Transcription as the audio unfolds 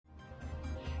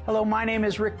Hello, my name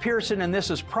is Rick Pearson, and this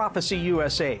is Prophecy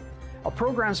USA, a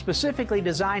program specifically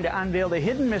designed to unveil the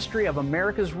hidden mystery of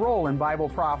America's role in Bible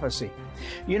prophecy.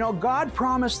 You know, God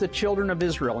promised the children of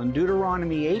Israel in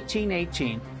Deuteronomy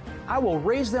 18:18, I will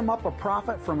raise them up a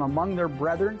prophet from among their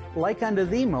brethren, like unto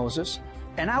thee, Moses,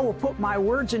 and I will put my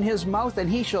words in his mouth, and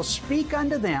he shall speak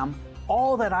unto them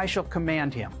all that I shall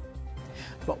command him.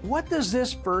 But what does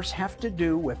this verse have to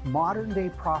do with modern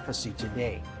day prophecy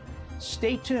today?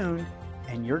 Stay tuned,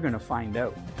 and you're going to find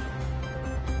out.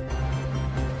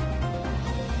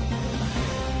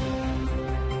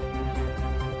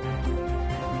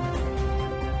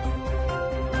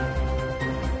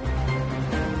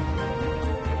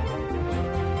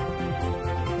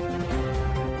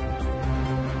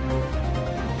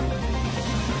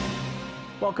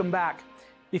 Welcome back.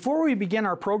 Before we begin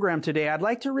our program today, I'd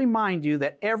like to remind you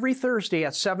that every Thursday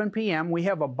at 7 p.m. we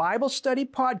have a Bible study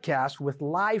podcast with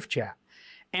live chat,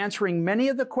 answering many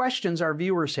of the questions our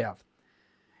viewers have.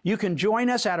 You can join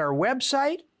us at our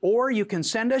website, or you can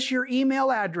send us your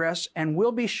email address, and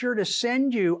we'll be sure to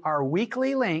send you our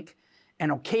weekly link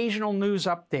and occasional news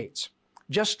updates.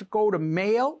 Just go to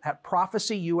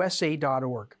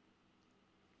mail@prophecyusa.org.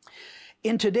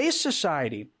 In today's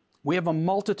society, we have a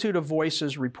multitude of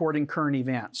voices reporting current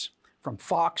events, from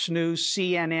Fox News,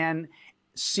 CNN,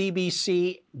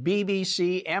 CBC,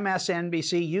 BBC,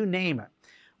 MSNBC, you name it.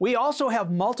 We also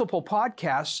have multiple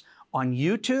podcasts on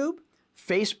YouTube,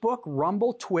 Facebook,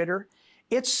 Rumble, Twitter.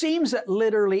 It seems that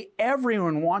literally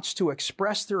everyone wants to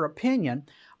express their opinion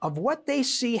of what they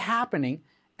see happening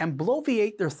and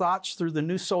bloviate their thoughts through the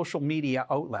new social media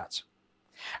outlets.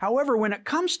 However, when it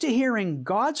comes to hearing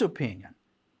God's opinion,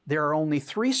 there are only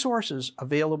three sources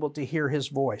available to hear His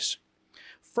voice.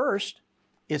 First,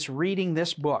 it's reading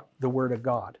this book, the Word of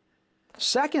God.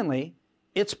 Secondly,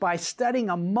 it's by studying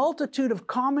a multitude of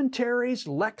commentaries,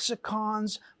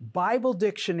 lexicons, Bible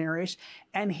dictionaries,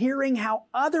 and hearing how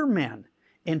other men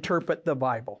interpret the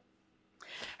Bible.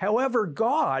 However,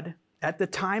 God, at the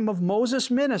time of Moses'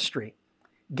 ministry,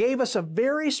 gave us a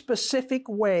very specific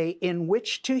way in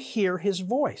which to hear His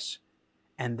voice.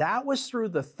 And that was through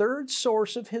the third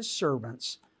source of His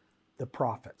servants, the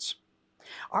prophets.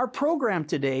 Our program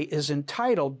today is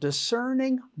entitled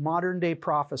Discerning Modern Day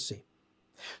Prophecy.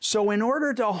 So in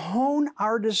order to hone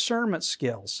our discernment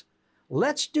skills,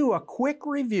 let's do a quick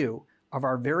review of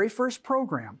our very first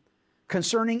program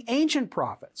concerning ancient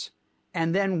prophets,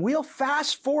 and then we'll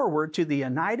fast forward to the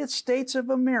United States of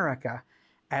America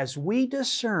as we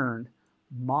discern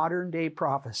modern day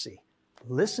prophecy.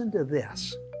 Listen to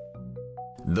this.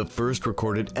 The first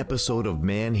recorded episode of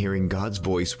man hearing God's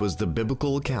voice was the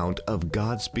biblical account of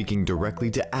God speaking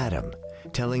directly to Adam,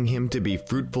 telling him to be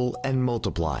fruitful and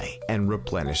multiply and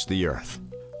replenish the earth.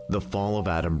 The fall of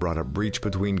Adam brought a breach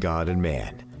between God and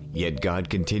man, yet God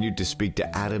continued to speak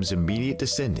to Adam's immediate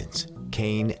descendants,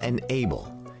 Cain and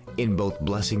Abel, in both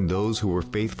blessing those who were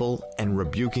faithful and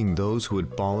rebuking those who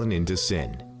had fallen into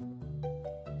sin.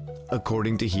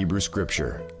 According to Hebrew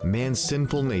Scripture, man's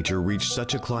sinful nature reached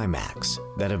such a climax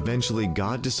that eventually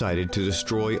God decided to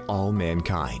destroy all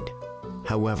mankind.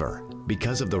 However,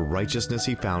 because of the righteousness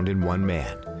He found in one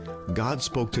man, God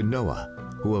spoke to Noah,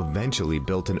 who eventually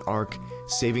built an ark,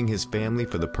 saving his family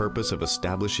for the purpose of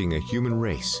establishing a human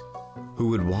race who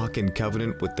would walk in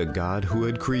covenant with the God who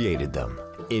had created them.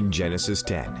 In Genesis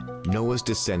 10, Noah's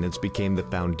descendants became the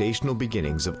foundational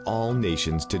beginnings of all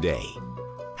nations today.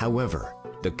 However,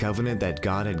 the covenant that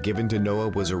God had given to Noah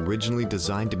was originally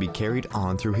designed to be carried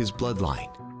on through his bloodline,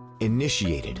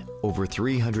 initiated over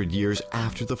 300 years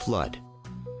after the flood,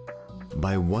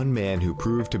 by one man who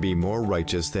proved to be more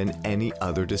righteous than any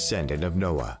other descendant of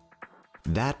Noah.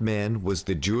 That man was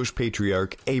the Jewish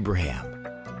patriarch Abraham.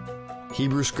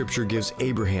 Hebrew Scripture gives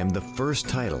Abraham the first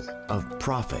title of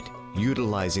prophet,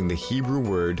 utilizing the Hebrew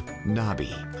word Nabi,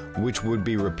 which would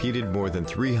be repeated more than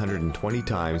 320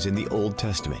 times in the Old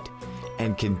Testament,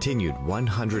 and continued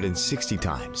 160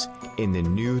 times in the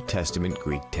New Testament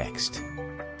Greek text.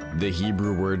 The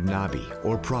Hebrew word Nabi,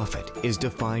 or prophet, is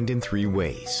defined in three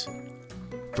ways.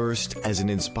 First, as an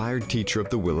inspired teacher of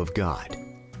the will of God.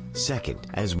 Second,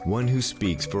 as one who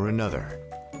speaks for another.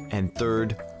 And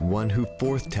third, one who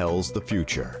foretells the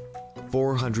future.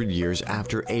 400 years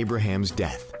after Abraham's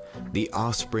death, the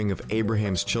offspring of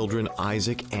Abraham's children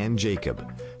Isaac and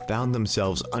Jacob found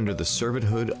themselves under the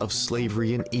servanthood of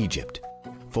slavery in Egypt,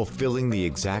 fulfilling the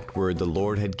exact word the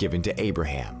Lord had given to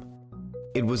Abraham.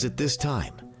 It was at this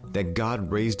time that God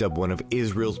raised up one of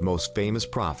Israel's most famous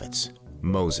prophets,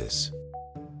 Moses.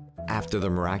 After the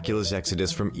miraculous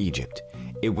exodus from Egypt,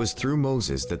 it was through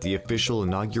Moses that the official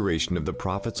inauguration of the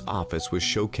prophet's office was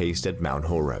showcased at Mount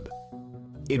Horeb.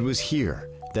 It was here,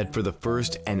 that for the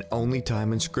first and only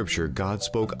time in Scripture, God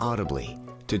spoke audibly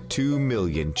to 2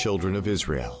 million children of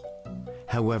Israel.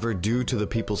 However, due to the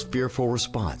people's fearful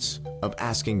response of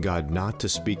asking God not to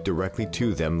speak directly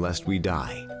to them lest we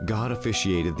die, God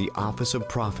officiated the office of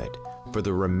prophet for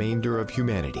the remainder of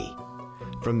humanity.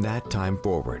 From that time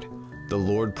forward, the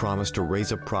Lord promised to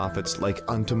raise up prophets like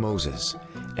unto Moses,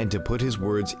 and to put his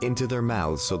words into their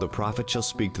mouths, so the prophet shall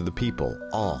speak to the people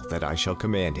all that I shall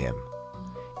command him.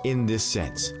 In this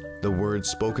sense, the word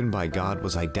spoken by God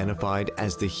was identified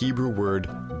as the Hebrew word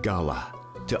gala,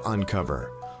 to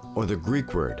uncover, or the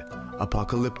Greek word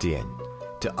apocalyptian,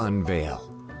 to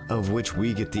unveil, of which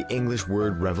we get the English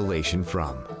word revelation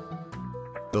from.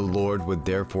 The Lord would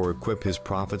therefore equip his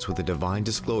prophets with a divine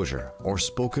disclosure or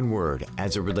spoken word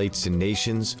as it relates to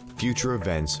nations, future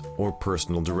events, or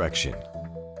personal direction.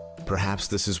 Perhaps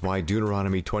this is why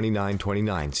Deuteronomy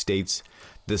 29:29 states,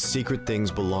 "The secret things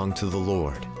belong to the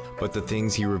Lord, but the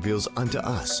things he reveals unto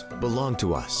us belong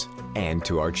to us and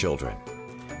to our children."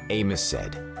 Amos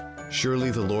said, "Surely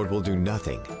the Lord will do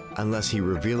nothing unless he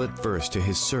reveal it first to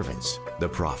his servants, the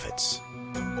prophets."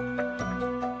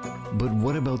 But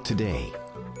what about today?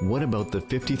 What about the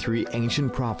 53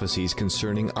 ancient prophecies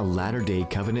concerning a latter-day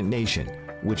covenant nation,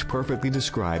 which perfectly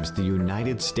describes the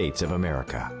United States of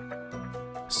America?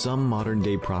 Some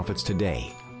modern-day prophets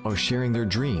today are sharing their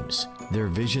dreams, their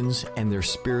visions, and their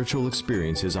spiritual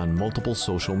experiences on multiple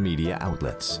social media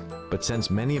outlets. But since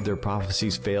many of their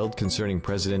prophecies failed concerning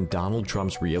President Donald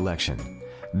Trump's re-election,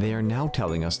 they are now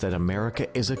telling us that America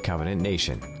is a covenant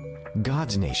nation,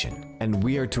 God's nation, and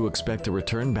we are to expect a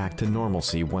return back to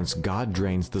normalcy once God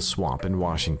drains the swamp in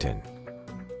Washington.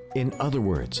 In other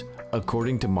words,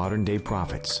 according to modern-day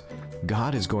prophets,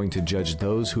 God is going to judge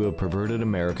those who have perverted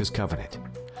America's covenant.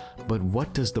 But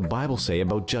what does the Bible say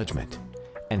about judgment?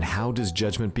 And how does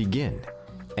judgment begin?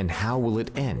 And how will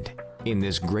it end in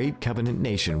this great covenant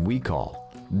nation we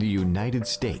call the United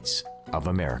States of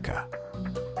America?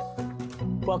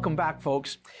 Welcome back,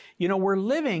 folks. You know, we're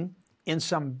living in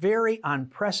some very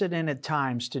unprecedented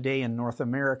times today in North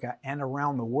America and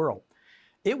around the world.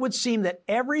 It would seem that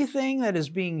everything that is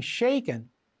being shaken,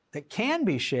 that can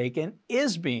be shaken,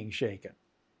 is being shaken.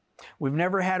 We've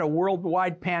never had a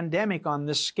worldwide pandemic on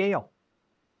this scale.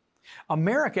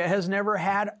 America has never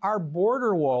had our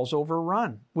border walls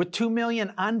overrun with 2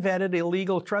 million unvetted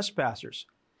illegal trespassers.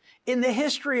 In the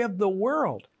history of the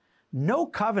world, no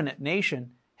covenant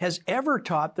nation has ever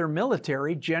taught their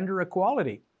military gender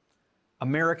equality.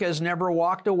 America has never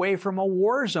walked away from a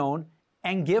war zone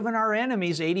and given our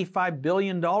enemies $85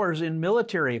 billion in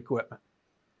military equipment.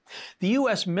 The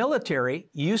U.S. military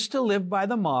used to live by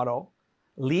the motto,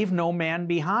 "Leave no man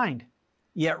behind."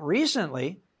 Yet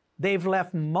recently, they've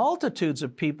left multitudes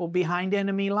of people behind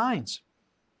enemy lines.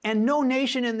 And no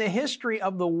nation in the history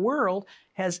of the world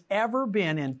has ever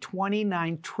been in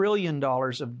 $29 trillion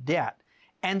of debt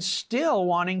and still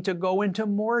wanting to go into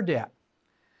more debt.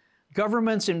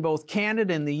 Governments in both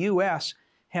Canada and the U.S.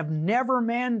 have never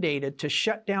mandated to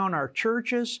shut down our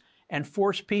churches and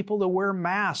force people to wear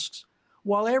masks,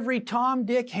 while every Tom,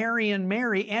 Dick, Harry, and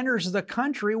Mary enters the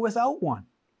country without one.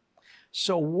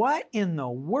 So what in the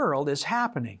world is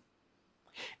happening?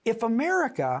 If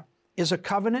America is a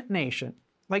covenant nation,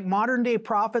 like modern-day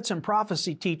prophets and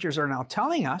prophecy teachers are now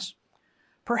telling us,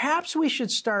 perhaps we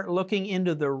should start looking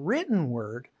into the written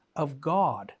word of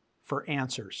God for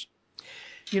answers.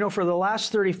 You know, for the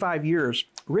last 35 years,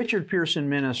 Richard Pearson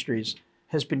Ministries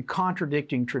has been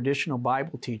contradicting traditional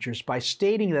Bible teachers by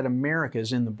stating that America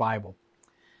is in the Bible.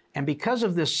 And because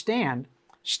of this stand,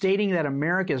 stating that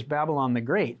America is Babylon the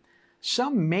Great,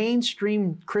 some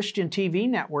mainstream Christian TV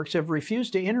networks have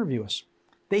refused to interview us.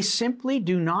 They simply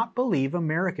do not believe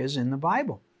America is in the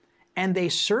Bible. And they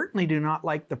certainly do not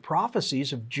like the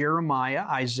prophecies of Jeremiah,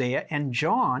 Isaiah, and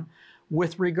John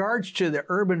with regards to the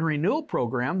urban renewal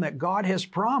program that God has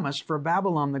promised for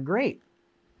Babylon the Great.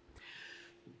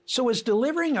 So is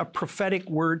delivering a prophetic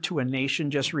word to a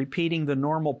nation just repeating the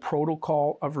normal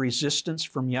protocol of resistance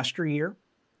from yesteryear?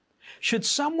 Should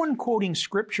someone quoting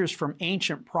scriptures from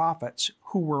ancient prophets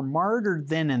who were martyred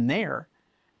then and there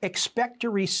expect to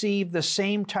receive the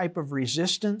same type of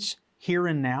resistance here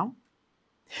and now?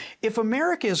 If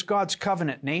America is God's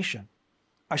covenant nation,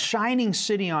 a shining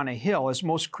city on a hill, as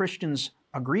most Christians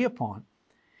agree upon,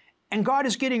 and God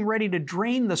is getting ready to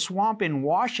drain the swamp in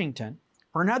Washington,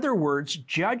 or in other words,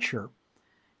 judge her,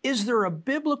 is there a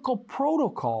biblical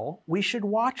protocol we should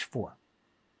watch for?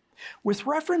 With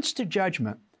reference to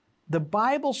judgment, the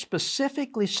Bible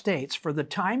specifically states, "For the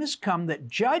time has come that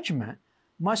judgment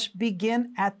must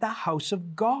begin at the house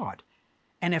of God.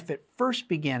 And if it first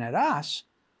began at us,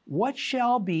 what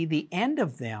shall be the end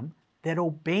of them that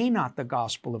obey not the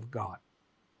gospel of God.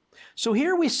 So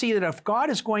here we see that if God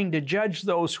is going to judge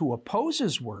those who oppose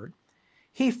His word,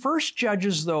 He first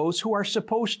judges those who are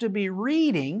supposed to be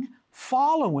reading,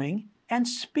 following, and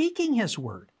speaking His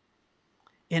word.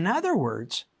 In other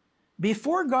words,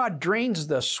 before God drains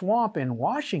the swamp in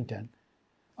Washington,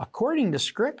 according to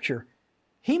Scripture,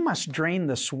 He must drain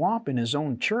the swamp in His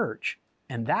own church,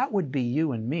 and that would be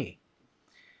you and me.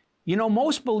 You know,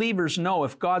 most believers know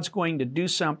if God's going to do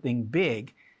something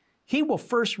big, He will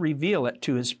first reveal it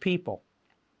to His people.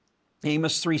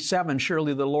 Amos 3:7,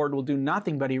 surely the Lord will do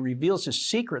nothing, but He reveals His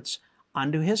secrets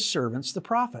unto His servants, the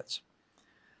prophets.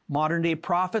 Modern-day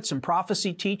prophets and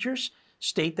prophecy teachers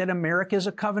state that America is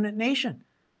a covenant nation,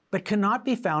 but cannot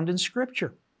be found in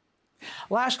Scripture.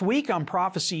 Last week on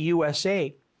Prophecy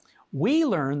USA, we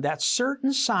learned that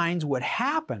certain signs would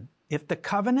happen if the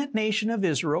covenant nation of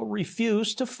Israel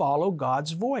refused to follow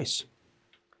God's voice.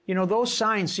 You know, those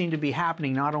signs seem to be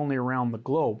happening not only around the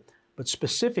globe, but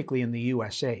specifically in the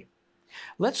USA.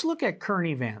 Let's look at current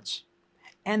events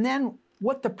and then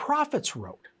what the prophets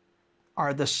wrote.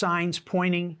 Are the signs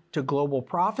pointing to global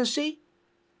prophecy,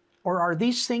 or are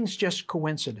these things just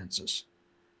coincidences?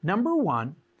 Number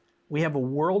one, we have a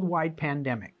worldwide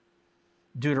pandemic.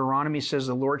 Deuteronomy says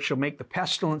the Lord shall make the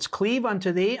pestilence cleave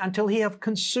unto thee until He have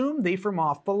consumed thee from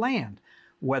off the land,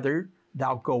 whether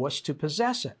thou goest to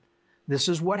possess it. This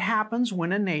is what happens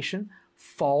when a nation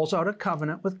falls out of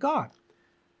covenant with God.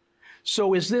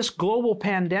 So is this global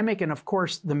pandemic and, of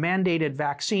course, the mandated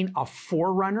vaccine a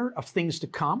forerunner of things to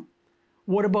come?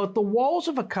 What about the walls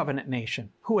of a covenant nation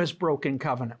who has broken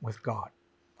covenant with God?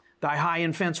 Thy high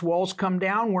and fenced walls come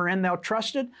down, wherein thou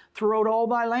trusted, throughout all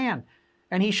thy land.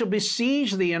 And He shall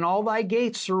besiege thee in all thy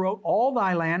gates throughout all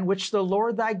thy land, which the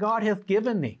Lord thy God hath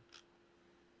given thee.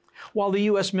 While the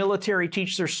U.S. military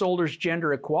teach their soldiers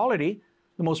gender equality,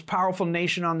 the most powerful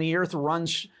nation on the earth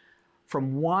runs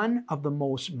from one of the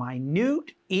most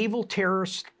minute evil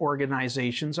terrorist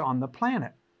organizations on the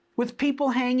planet, with people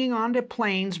hanging onto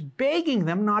planes begging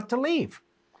them not to leave.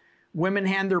 Women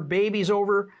hand their babies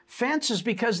over fences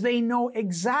because they know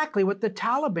exactly what the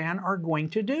Taliban are going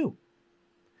to do.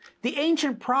 The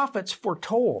ancient prophets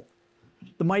foretold,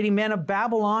 the mighty men of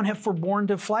Babylon have forborne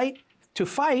to fight,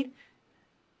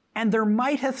 and their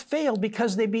might hath failed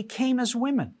because they became as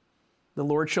women. The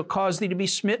Lord shall cause thee to be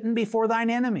smitten before thine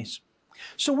enemies.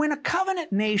 So when a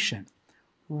covenant nation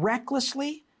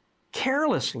recklessly,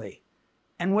 carelessly,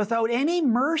 and without any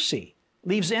mercy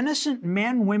leaves innocent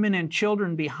men, women, and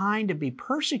children behind to be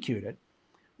persecuted,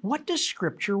 what does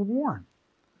Scripture warn?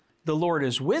 The Lord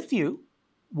is with you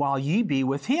while ye be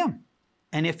with Him.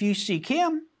 And if you seek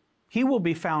Him, He will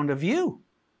be found of you.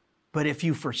 But if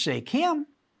you forsake Him,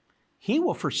 He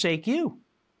will forsake you.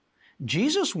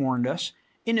 Jesus warned us,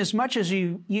 inasmuch as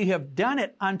you have done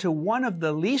it unto one of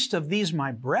the least of these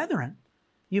my brethren,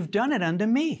 you've done it unto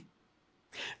me.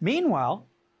 Meanwhile,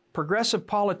 progressive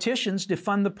politicians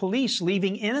defund the police,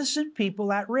 leaving innocent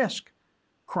people at risk.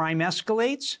 Crime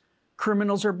escalates.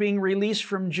 Criminals are being released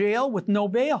from jail with no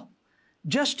bail,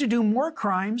 just to do more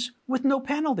crimes with no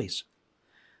penalties.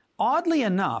 Oddly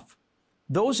enough,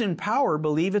 those in power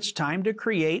believe it's time to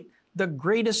create the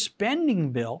greatest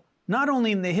spending bill, not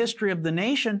only in the history of the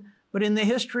nation, but in the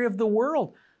history of the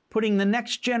world, putting the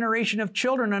next generation of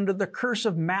children under the curse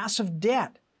of massive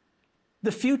debt.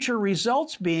 The future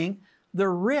results being the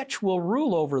rich will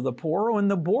rule over the poor, and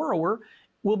the borrower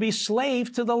will be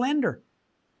slave to the lender.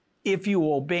 If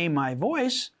you obey my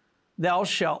voice, thou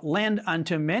shalt lend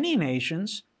unto many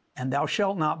nations, and thou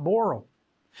shalt not borrow.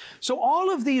 So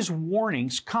all of these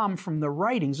warnings come from the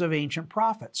writings of ancient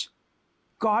prophets.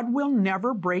 God will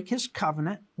never break His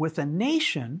covenant with a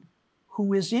nation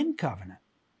who is in covenant.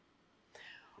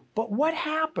 But what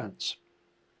happens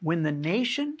when the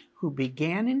nation who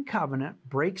began in covenant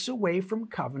breaks away from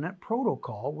covenant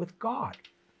protocol with God?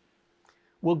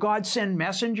 Will God send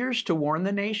messengers to warn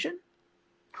the nation?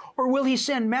 Or will He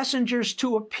send messengers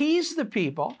to appease the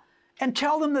people and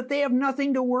tell them that they have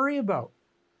nothing to worry about?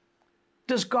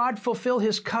 Does God fulfill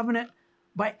His covenant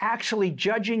by actually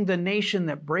judging the nation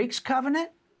that breaks covenant?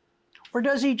 Or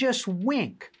does He just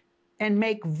wink and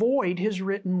make void His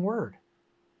written word?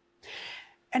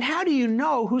 And how do you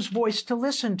know whose voice to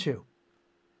listen to?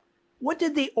 What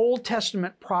did the Old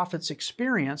Testament prophets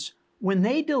experience when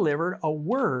they delivered a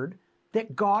word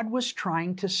that God was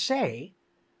trying to say,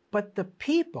 but the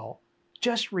people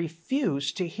just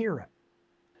refused to hear it?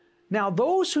 Now,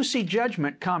 those who see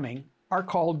judgment coming are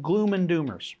called gloom and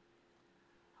doomers.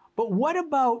 But what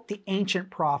about the ancient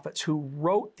prophets who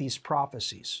wrote these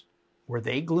prophecies? Were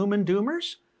they gloom and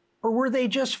doomers? Or were they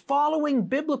just following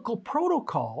biblical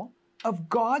protocol of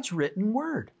God's written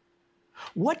word?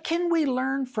 What can we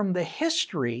learn from the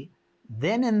history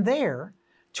then and there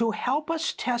to help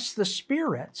us test the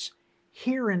spirits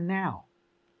here and now?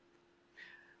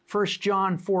 1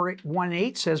 John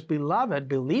 4:1-8 says, "Beloved,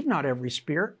 believe not every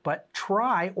spirit, but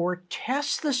try or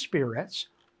test the spirits,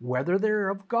 whether they're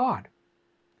of God."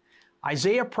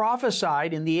 Isaiah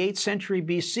prophesied in the 8th century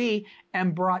BC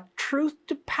and brought truth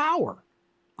to power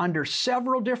under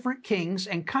several different kings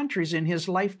and countries in his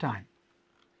lifetime.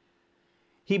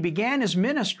 He began his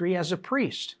ministry as a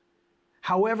priest.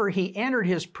 However, he entered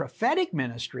his prophetic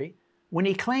ministry when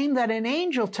he claimed that an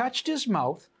angel touched his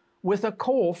mouth with a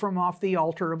coal from off the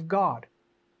altar of God.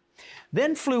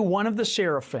 Then flew one of the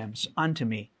seraphims unto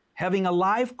me, having a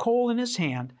live coal in his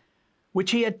hand, which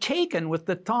he had taken with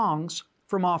the tongs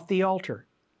from off the altar,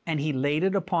 and he laid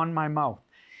it upon my mouth.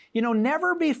 You know,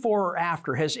 never before or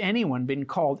after has anyone been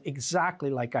called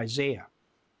exactly like Isaiah.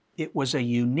 It was a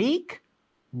unique,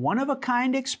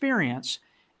 one-of-a-kind experience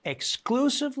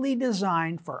exclusively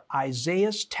designed for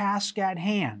Isaiah's task at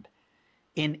hand,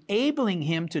 enabling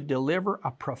him to deliver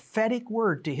a prophetic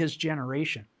word to his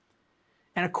generation.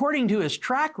 And according to his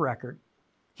track record,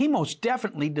 he most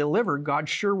definitely delivered God's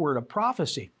sure word of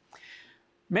prophecy.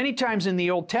 Many times in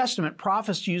the Old Testament,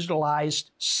 prophets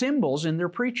utilized symbols in their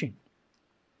preaching.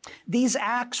 These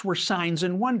acts were signs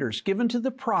and wonders given to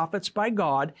the prophets by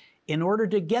God in order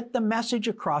to get the message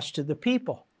across to the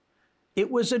people.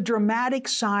 It was a dramatic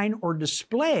sign or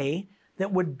display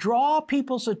that would draw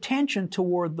people's attention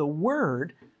toward the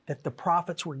word that the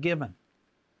prophets were given.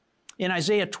 In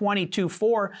Isaiah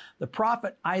 22:4, the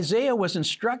prophet Isaiah was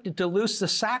instructed to loose the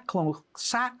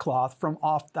sackcloth from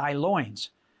off thy loins.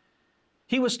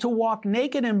 He was to walk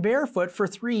naked and barefoot for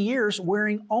 3 years,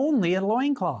 wearing only a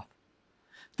loincloth.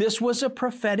 This was a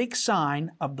prophetic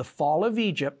sign of the fall of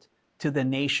Egypt to the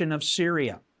nation of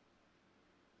Syria.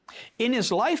 In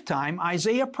his lifetime,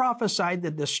 Isaiah prophesied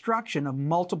the destruction of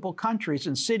multiple countries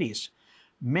and cities,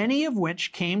 many of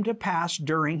which came to pass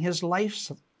during his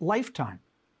lifetime.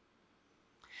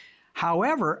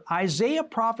 However, Isaiah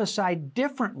prophesied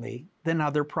differently than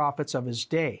other prophets of his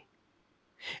day.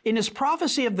 In his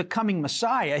prophecy of the coming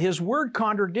Messiah, his word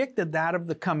contradicted that of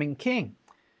the coming king.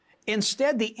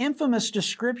 Instead, the infamous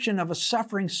description of a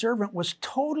suffering servant was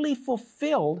totally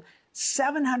fulfilled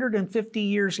 750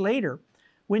 years later,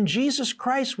 when Jesus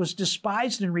Christ was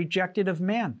despised and rejected of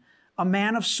men, a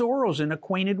man of sorrows and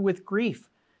acquainted with grief.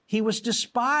 He was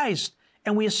despised,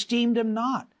 and we esteemed him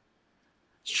not.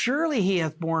 Surely he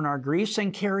hath borne our griefs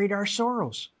and carried our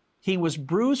sorrows. He was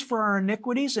bruised for our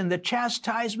iniquities, and the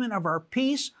chastisement of our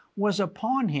peace was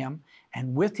upon him,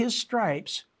 and with his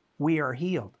stripes we are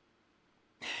healed.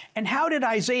 And how did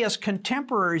Isaiah's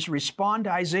contemporaries respond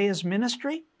to Isaiah's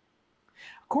ministry?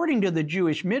 According to the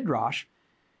Jewish Midrash,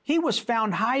 he was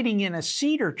found hiding in a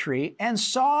cedar tree and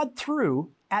sawed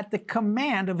through at the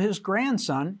command of his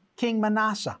grandson, King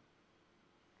Manasseh.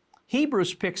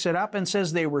 Hebrews picks it up and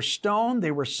says they were stoned,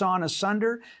 they were sawn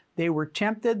asunder, they were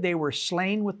tempted, they were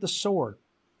slain with the sword.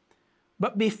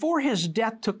 But before his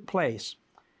death took place,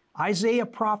 Isaiah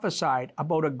prophesied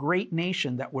about a great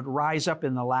nation that would rise up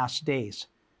in the last days.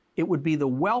 It would be the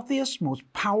wealthiest, most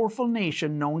powerful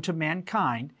nation known to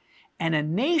mankind, and a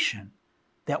nation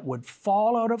that would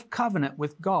fall out of covenant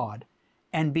with God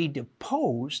and be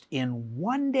deposed in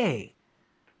one day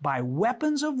by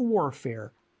weapons of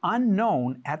warfare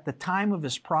unknown at the time of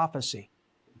his prophecy.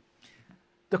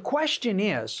 The question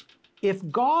is, if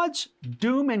God's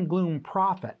doom and gloom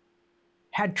prophet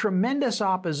had tremendous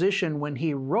opposition when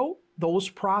he wrote those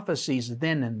prophecies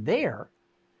then and there,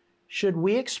 should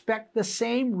we expect the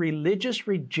same religious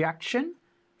rejection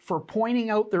for pointing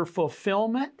out their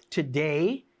fulfillment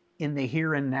today in the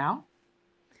here and now?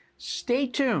 Stay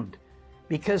tuned,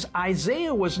 because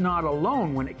Isaiah was not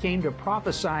alone when it came to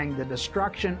prophesying the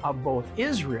destruction of both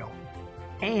Israel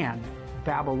and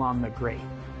Babylon the Great.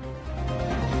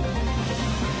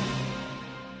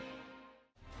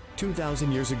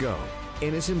 2,000 years ago,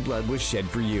 innocent blood was shed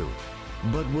for you.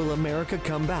 But will America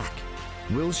come back?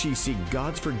 Will she seek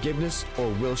God's forgiveness,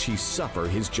 or will she suffer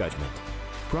his judgment?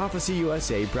 Prophecy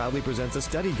USA proudly presents a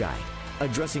study guide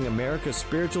addressing America's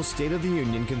spiritual state of the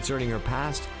union concerning her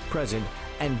past, present,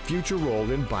 and future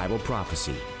role in Bible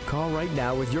prophecy. Call right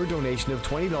now with your donation of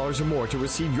 $20 or more to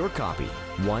receive your copy.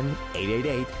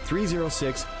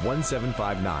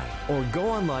 1-888-306-1759. Or go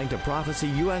online to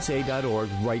prophecyusa.org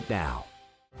right now.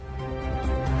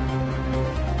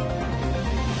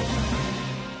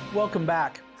 Welcome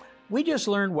back. We just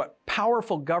learned what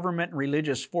powerful government and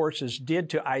religious forces did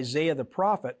to Isaiah the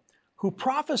prophet, who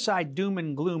prophesied doom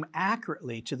and gloom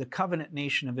accurately to the covenant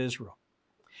nation of Israel.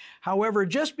 However,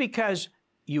 just because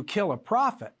you kill a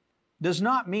prophet does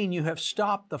not mean you have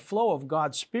stopped the flow of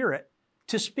God's Spirit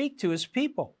to speak to His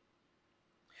people.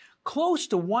 Close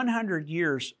to 100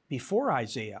 years before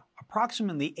Isaiah,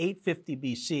 approximately 850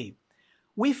 BC,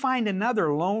 we find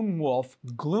another lone wolf,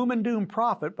 gloom and doom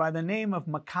prophet by the name of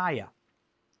Micaiah.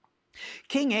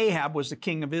 King Ahab was the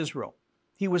king of Israel.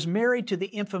 He was married to the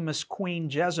infamous Queen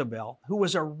Jezebel, who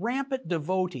was a rampant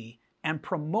devotee and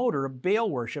promoter of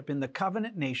Baal worship in the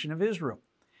covenant nation of Israel.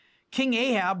 King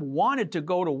Ahab wanted to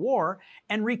go to war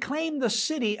and reclaim the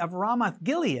city of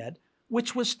Ramoth-Gilead,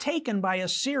 which was taken by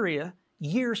Assyria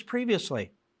years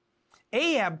previously.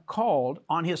 Ahab called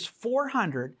on his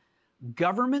 400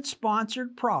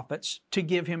 government-sponsored prophets to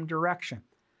give him direction.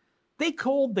 They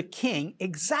told the king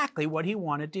exactly what he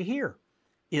wanted to hear.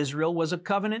 Israel was a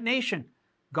covenant nation.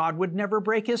 God would never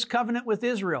break His covenant with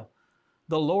Israel.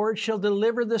 The Lord shall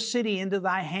deliver the city into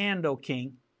thy hand, O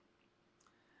king.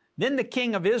 Then the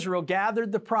king of Israel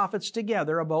gathered the prophets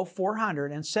together, about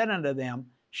 400, and said unto them,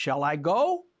 Shall I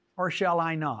go, or shall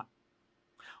I not?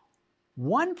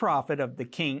 One prophet of the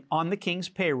king on the king's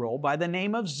payroll, by the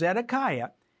name of Zedekiah,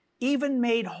 even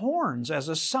made horns as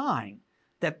a sign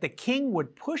that the king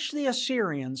would push the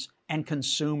Assyrians and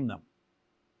consume them.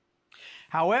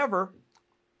 However,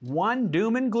 one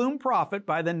doom and gloom prophet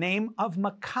by the name of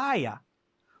Micaiah,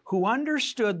 who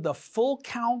understood the full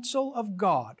counsel of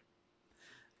God,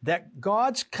 that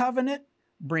God's covenant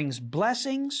brings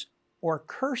blessings or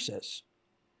curses,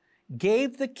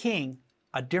 gave the king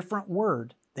a different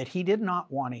word that he did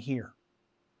not want to hear.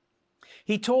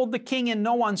 He told the king in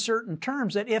no uncertain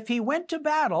terms that if he went to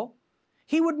battle,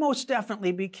 he would most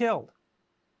definitely be killed.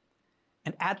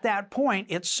 And at that point,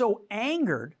 it so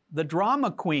angered the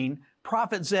drama queen,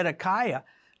 Prophet Zedekiah,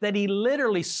 that he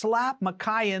literally slapped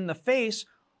Micaiah in the face,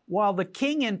 while the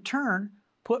king in turn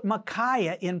put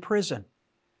Micaiah in prison.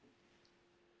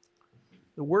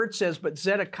 The word says, but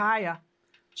Zedekiah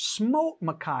smote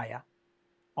Micaiah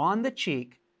on the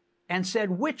cheek and said,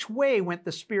 Which way went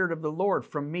the Spirit of the Lord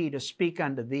from me to speak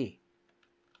unto thee?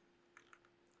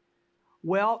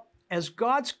 Well, as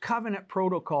God's covenant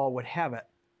protocol would have it,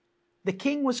 the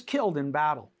king was killed in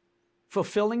battle,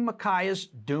 fulfilling Micaiah's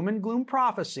doom and gloom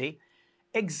prophecy,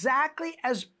 exactly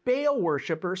as Baal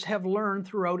worshippers have learned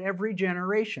throughout every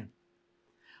generation.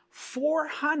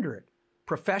 400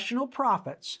 professional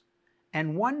prophets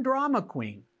and one drama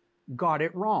queen got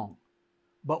it wrong,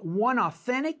 but one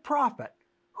authentic prophet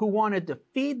who wanted to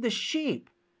feed the sheep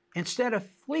instead of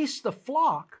fleece the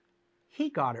flock, he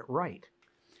got it right.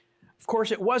 Of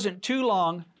course, it wasn't too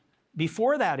long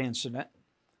before that incident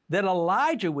that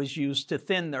Elijah was used to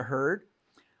thin the herd,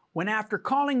 when after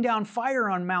calling down fire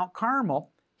on Mount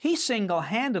Carmel, he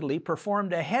single-handedly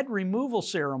performed a head removal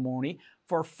ceremony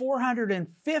for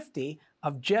 450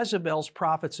 of Jezebel's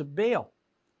prophets of Baal.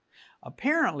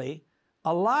 Apparently,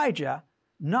 Elijah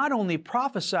not only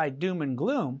prophesied doom and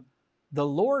gloom, the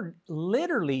Lord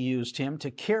literally used him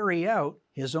to carry out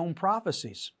His own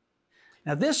prophecies.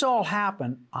 Now, this all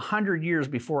happened 100 years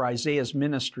before Isaiah's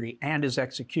ministry and his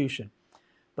execution.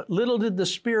 But little did the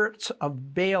spirits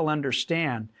of Baal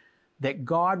understand that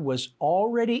God was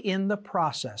already in the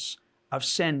process of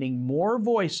sending more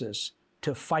voices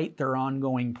to fight their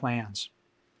ongoing plans.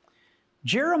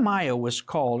 Jeremiah was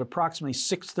called approximately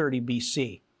 630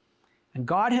 BC, and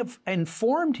God had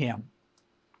informed him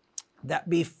that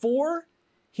before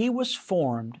he was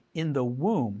formed in the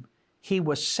womb, he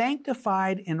was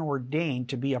sanctified and ordained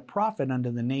to be a prophet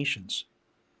unto the nations.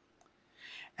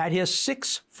 At his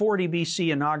 640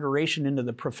 BC inauguration into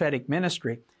the prophetic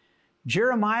ministry,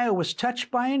 Jeremiah was touched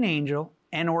by an angel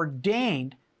and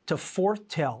ordained to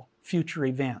foretell future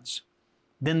events.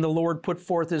 Then the Lord put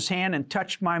forth His hand and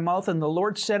touched my mouth, and the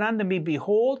Lord said unto me,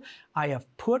 Behold, I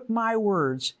have put my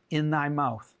words in thy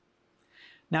mouth.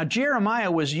 Now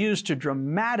Jeremiah was used to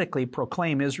dramatically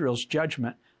proclaim Israel's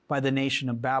judgment by the nation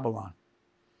of Babylon.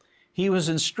 He was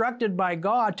instructed by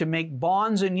God to make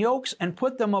bonds and yokes and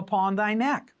put them upon thy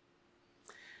neck.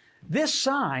 This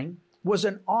sign was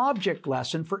an object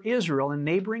lesson for Israel and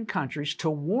neighboring countries to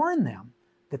warn them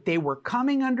that they were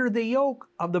coming under the yoke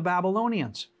of the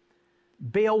Babylonians.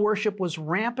 Baal worship was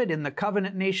rampant in the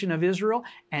covenant nation of Israel,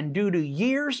 and due to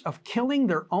years of killing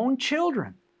their own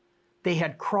children, they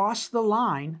had crossed the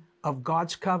line of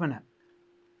God's covenant.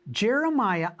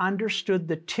 Jeremiah understood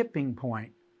the tipping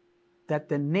point that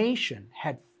the nation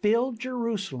had filled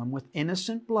Jerusalem with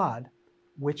innocent blood,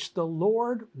 which the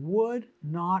Lord would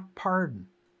not pardon.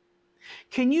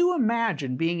 Can you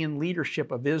imagine being in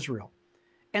leadership of Israel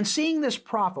and seeing this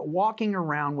prophet walking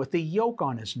around with a yoke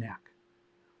on his neck?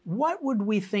 What would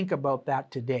we think about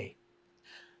that today?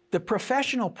 The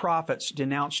professional prophets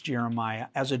denounced Jeremiah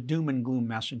as a doom and gloom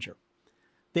messenger.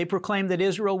 They proclaimed that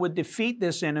Israel would defeat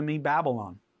this enemy,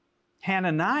 Babylon.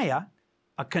 Hananiah,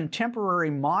 a contemporary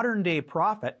modern-day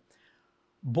prophet,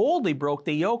 boldly broke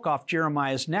the yoke off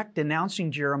Jeremiah's neck,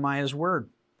 denouncing Jeremiah's word.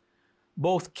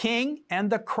 Both king and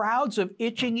the crowds of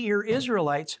itching ear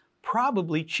Israelites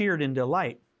probably cheered in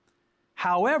delight.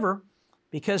 However,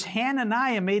 because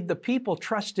Hananiah made the people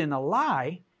trust in a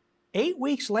lie, 8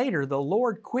 weeks later, the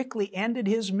Lord quickly ended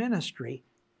his ministry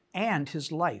and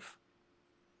his life.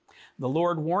 The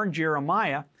Lord warned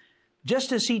Jeremiah,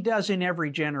 just as he does in every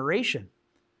generation,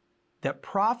 that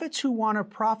prophets who want to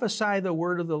prophesy the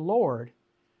word of the Lord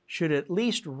should at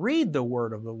least read the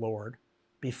word of the Lord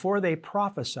before they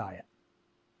prophesy it.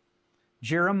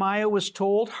 Jeremiah was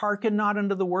told, "Hearken not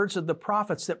unto the words of the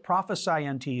prophets that prophesy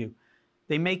unto you.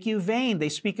 They make you vain. They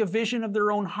speak a vision of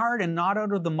their own heart and not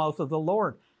out of the mouth of the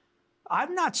Lord.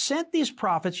 I've not sent these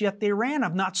prophets, yet they ran.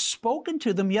 I've not spoken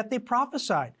to them, yet they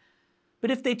prophesied.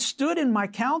 But if they'd stood in my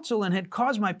counsel and had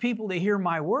caused my people to hear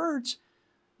my words,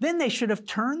 then they should have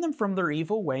turned them from their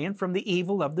evil way and from the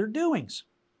evil of their doings."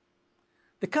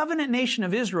 The covenant nation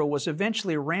of Israel was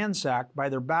eventually ransacked by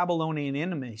their Babylonian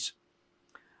enemies,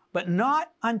 but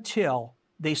not until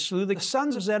they slew the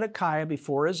sons of Zedekiah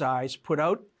before his eyes, put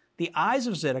out the eyes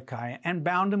of Zedekiah, and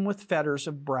bound him with fetters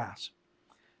of brass.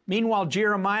 Meanwhile,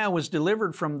 Jeremiah was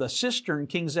delivered from the cistern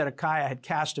King Zedekiah had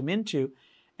cast him into,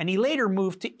 and he later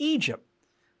moved to Egypt,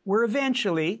 where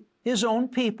eventually his own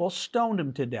people stoned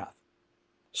him to death.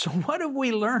 So what have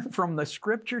we learned from the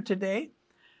scripture today?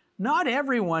 Not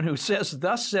everyone who says,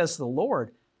 "Thus says the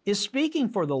Lord," is speaking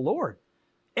for the Lord.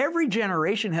 Every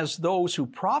generation has those who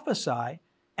prophesy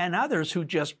and others who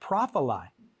just prophesy.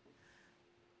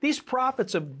 These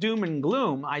prophets of doom and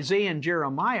gloom, Isaiah and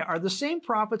Jeremiah, are the same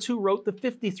prophets who wrote the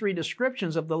 53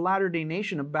 descriptions of the latter-day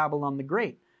nation of Babylon the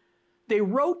Great. They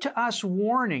wrote to us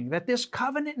warning that this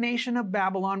covenant nation of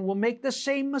Babylon will make the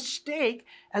same mistake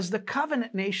as the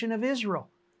covenant nation of Israel.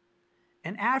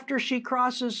 And after she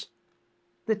crosses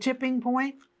the tipping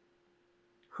point,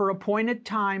 her appointed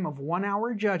time of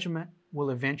 1-hour judgment will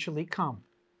eventually come.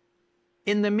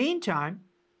 In the meantime,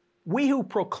 we who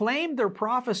proclaim their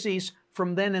prophecies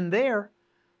from then and there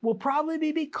will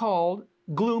probably be called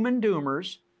gloom and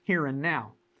doomers here and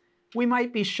now. We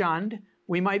might be shunned,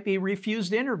 we might be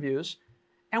refused interviews,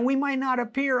 and we might not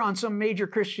appear on some major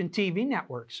Christian TV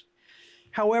networks.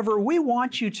 However, we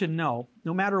want you to know,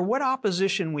 no matter what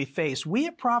opposition we face, we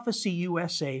at Prophecy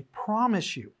USA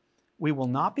promise you we will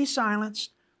not be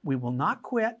silenced, we will not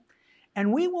quit,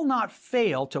 and we will not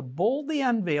fail to boldly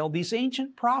unveil these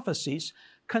ancient prophecies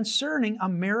concerning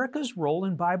America's role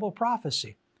in Bible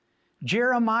prophecy.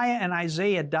 Jeremiah and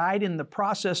Isaiah died in the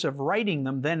process of writing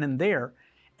them then and there,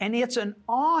 and it's an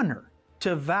honor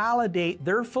to validate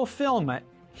their fulfillment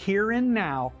here and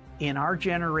now in our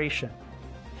generation.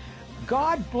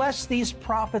 God bless these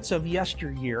prophets of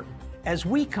yesteryear as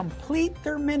we complete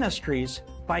their ministries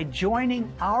by joining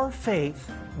our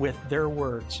faith with their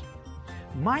words.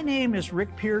 My name is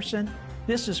Rick Pearson.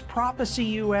 This is Prophecy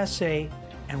USA,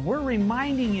 and we're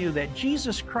reminding you that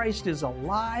Jesus Christ is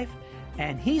alive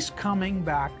and He's coming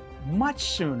back much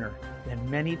sooner than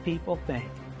many people think.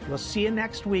 We'll see you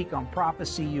next week on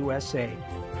Prophecy USA.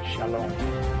 Shalom.